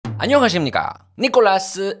안녕하십니까?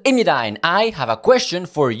 니콜라스입니다, and I have a question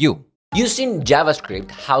for you. Using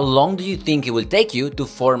JavaScript, how long do you think it will take you to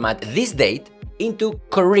format this date into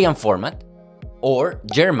Korean format, or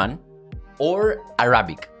German, or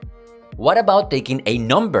Arabic? What about taking a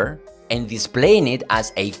number and displaying it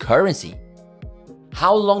as a currency?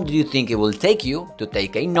 How long do you think it will take you to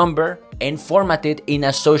take a number and format it in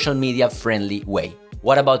a social media friendly way?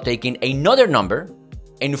 What about taking another number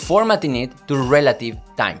and formatting it to relative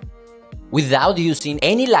time? Without using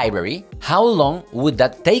any library, how long would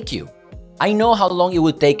that take you? I know how long it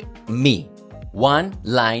would take me, one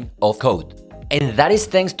line of code. And that is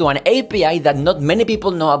thanks to an API that not many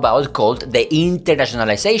people know about called the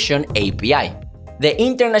Internationalization API. The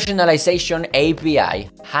Internationalization API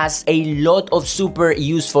has a lot of super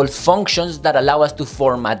useful functions that allow us to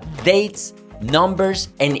format dates, numbers,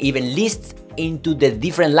 and even lists into the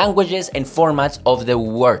different languages and formats of the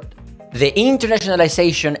world. The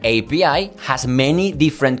Internationalization API has many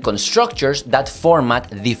different constructors that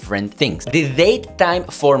format different things. The date-time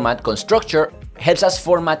format constructor helps us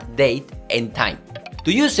format date and time.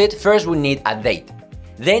 To use it, first we need a date.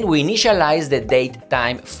 Then we initialize the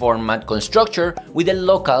date-time format constructor with the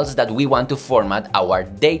locals that we want to format our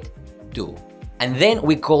date to. And then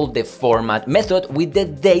we call the format method with the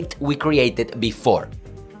date we created before.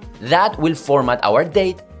 That will format our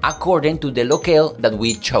date according to the locale that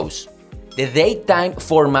we chose. The date-time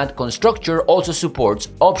format constructor also supports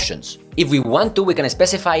options. If we want to, we can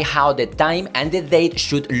specify how the time and the date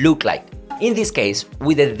should look like. In this case,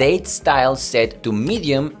 with the date style set to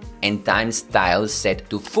medium and time style set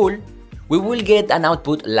to full, we will get an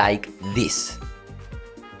output like this.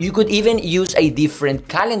 You could even use a different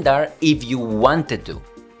calendar if you wanted to,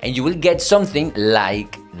 and you will get something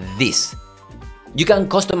like this. You can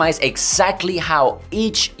customize exactly how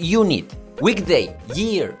each unit, weekday,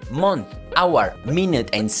 year, month, hour, minute,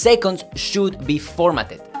 and seconds should be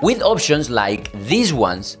formatted. With options like these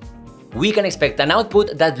ones, we can expect an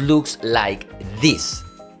output that looks like this.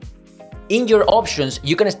 In your options,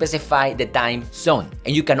 you can specify the time zone,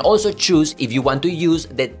 and you can also choose if you want to use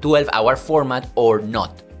the 12-hour format or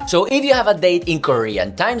not. So if you have a date in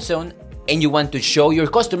Korean time zone, and you want to show your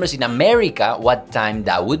customers in America what time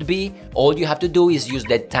that would be, all you have to do is use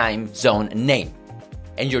the time zone name.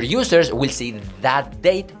 And your users will see that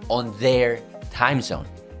date on their time zone.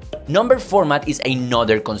 Number format is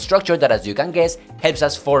another constructor that, as you can guess, helps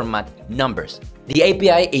us format numbers. The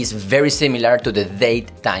API is very similar to the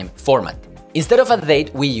date-time format. Instead of a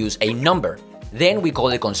date, we use a number. Then we call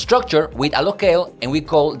the constructor with a locale and we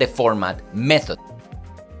call the format method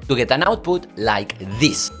to get an output like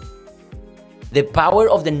this. The power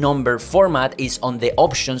of the number format is on the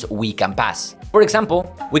options we can pass. For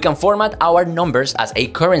example, we can format our numbers as a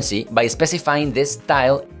currency by specifying the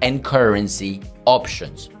style and currency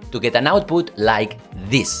options to get an output like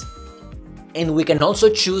this. And we can also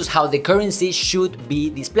choose how the currency should be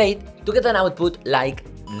displayed to get an output like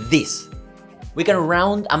this. We can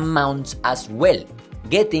round amounts as well,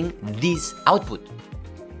 getting this output.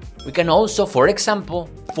 We can also, for example,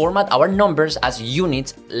 format our numbers as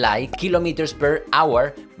units like kilometers per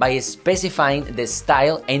hour by specifying the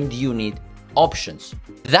style and unit options.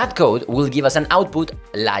 That code will give us an output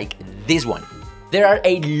like this one. There are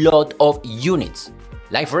a lot of units,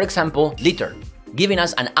 like for example, liter, giving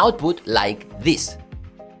us an output like this,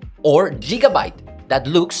 or gigabyte that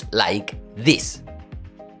looks like this.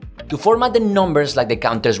 To format the numbers like the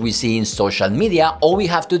counters we see in social media, all we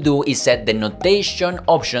have to do is set the notation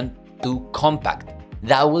option to compact.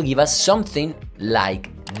 That will give us something like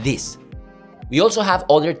this. We also have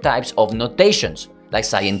other types of notations, like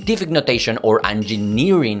scientific notation or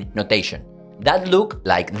engineering notation, that look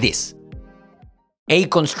like this. A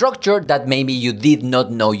constructor that maybe you did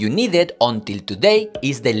not know you needed until today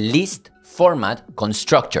is the list format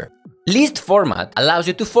constructor. List format allows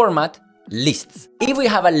you to format lists. If we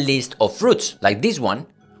have a list of fruits like this one,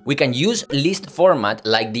 we can use list format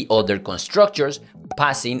like the other constructors,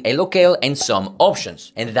 passing a locale and some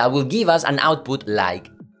options, and that will give us an output like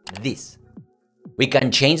this. We can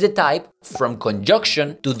change the type from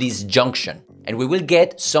conjunction to disjunction, and we will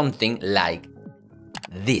get something like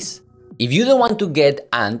this. If you don't want to get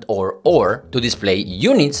and or to display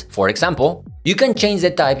units, for example, you can change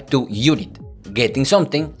the type to unit, getting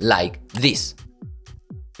something like this.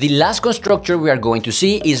 The last constructor we are going to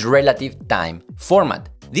see is relative time format.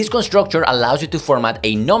 This constructor allows you to format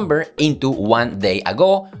a number into 1 day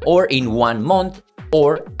ago, or in 1 month,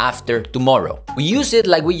 or after tomorrow. We use it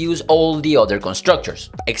like we use all the other constructors,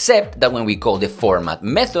 except that when we call the format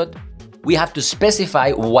method, we have to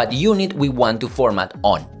specify what unit we want to format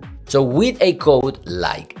on. So with a code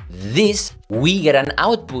like this, we get an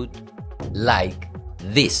output like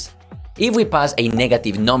this. If we pass a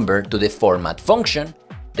negative number to the format function,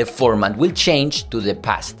 the format will change to the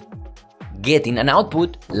past, getting an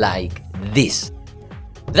output like this.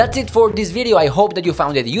 That's it for this video. I hope that you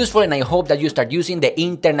found it useful, and I hope that you start using the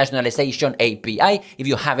internationalization API if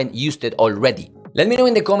you haven't used it already. Let me know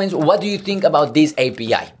in the comments, what do you think about this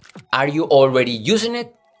API? Are you already using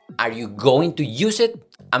it? Are you going to use it?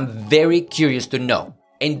 I'm very curious to know.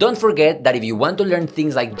 And don't forget that if you want to learn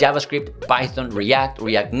things like JavaScript, Python, React,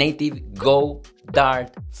 React Native, Go,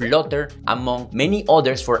 Dart, Flutter, among many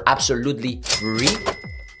others for absolutely free,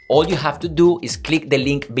 all you have to do is click the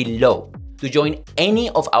link below to join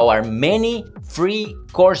any of our many free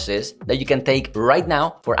courses that you can take right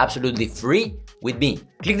now for absolutely free with me.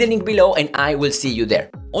 Click the link below and I will see you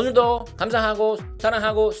there. 오늘도 감사하고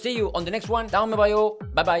사랑하고 see you on the next one. 다음에 봐요.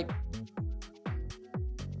 Bye bye.